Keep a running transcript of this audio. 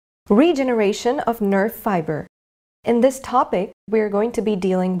Regeneration of nerve fiber. In this topic, we are going to be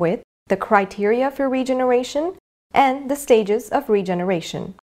dealing with the criteria for regeneration and the stages of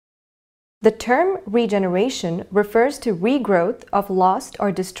regeneration. The term regeneration refers to regrowth of lost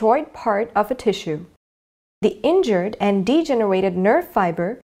or destroyed part of a tissue. The injured and degenerated nerve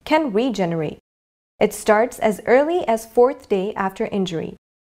fiber can regenerate. It starts as early as 4th day after injury,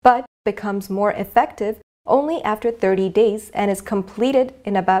 but becomes more effective only after 30 days and is completed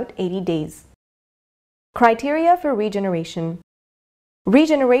in about 80 days. Criteria for regeneration.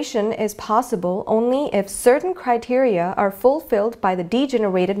 Regeneration is possible only if certain criteria are fulfilled by the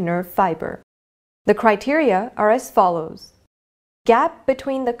degenerated nerve fiber. The criteria are as follows. Gap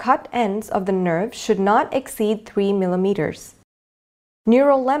between the cut ends of the nerve should not exceed 3 millimeters.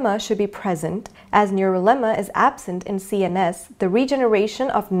 Neurolemma should be present. As neurolemma is absent in CNS, the regeneration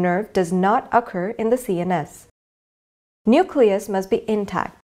of nerve does not occur in the CNS. Nucleus must be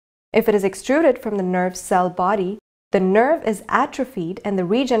intact. If it is extruded from the nerve cell body, the nerve is atrophied and the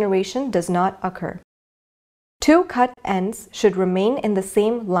regeneration does not occur. Two cut ends should remain in the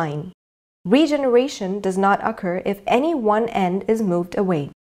same line. Regeneration does not occur if any one end is moved away.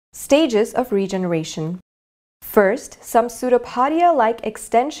 Stages of regeneration. First, some pseudopodia-like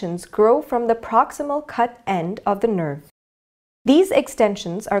extensions grow from the proximal cut end of the nerve. These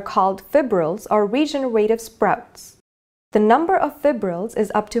extensions are called fibrils or regenerative sprouts. The number of fibrils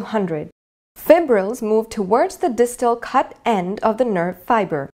is up to 100. Fibrils move towards the distal cut end of the nerve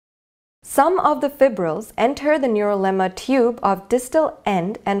fiber. Some of the fibrils enter the neurolemma tube of distal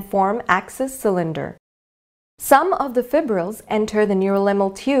end and form axis cylinder. Some of the fibrils enter the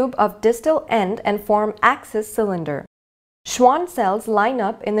neurolemmal tube of distal end and form axis cylinder. Schwann cells line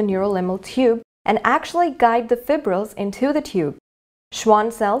up in the neurolemmal tube and actually guide the fibrils into the tube.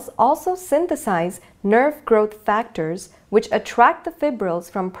 Schwann cells also synthesize nerve growth factors which attract the fibrils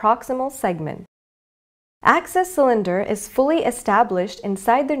from proximal segment. Axis cylinder is fully established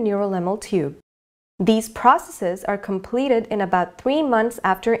inside the neurolemmal tube. These processes are completed in about 3 months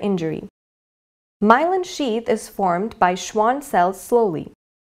after injury. Myelin sheath is formed by Schwann cells slowly.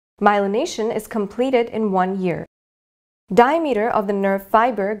 Myelination is completed in 1 year. Diameter of the nerve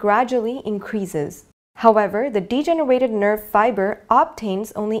fiber gradually increases. However, the degenerated nerve fiber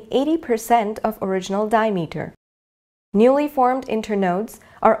obtains only 80% of original diameter. Newly formed internodes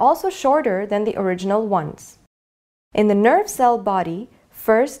are also shorter than the original ones. In the nerve cell body,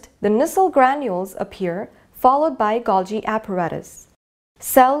 first the nucleus granules appear, followed by Golgi apparatus.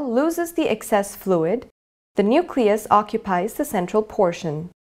 Cell loses the excess fluid. The nucleus occupies the central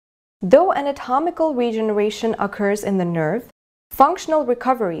portion. Though anatomical regeneration occurs in the nerve, functional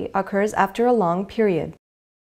recovery occurs after a long period.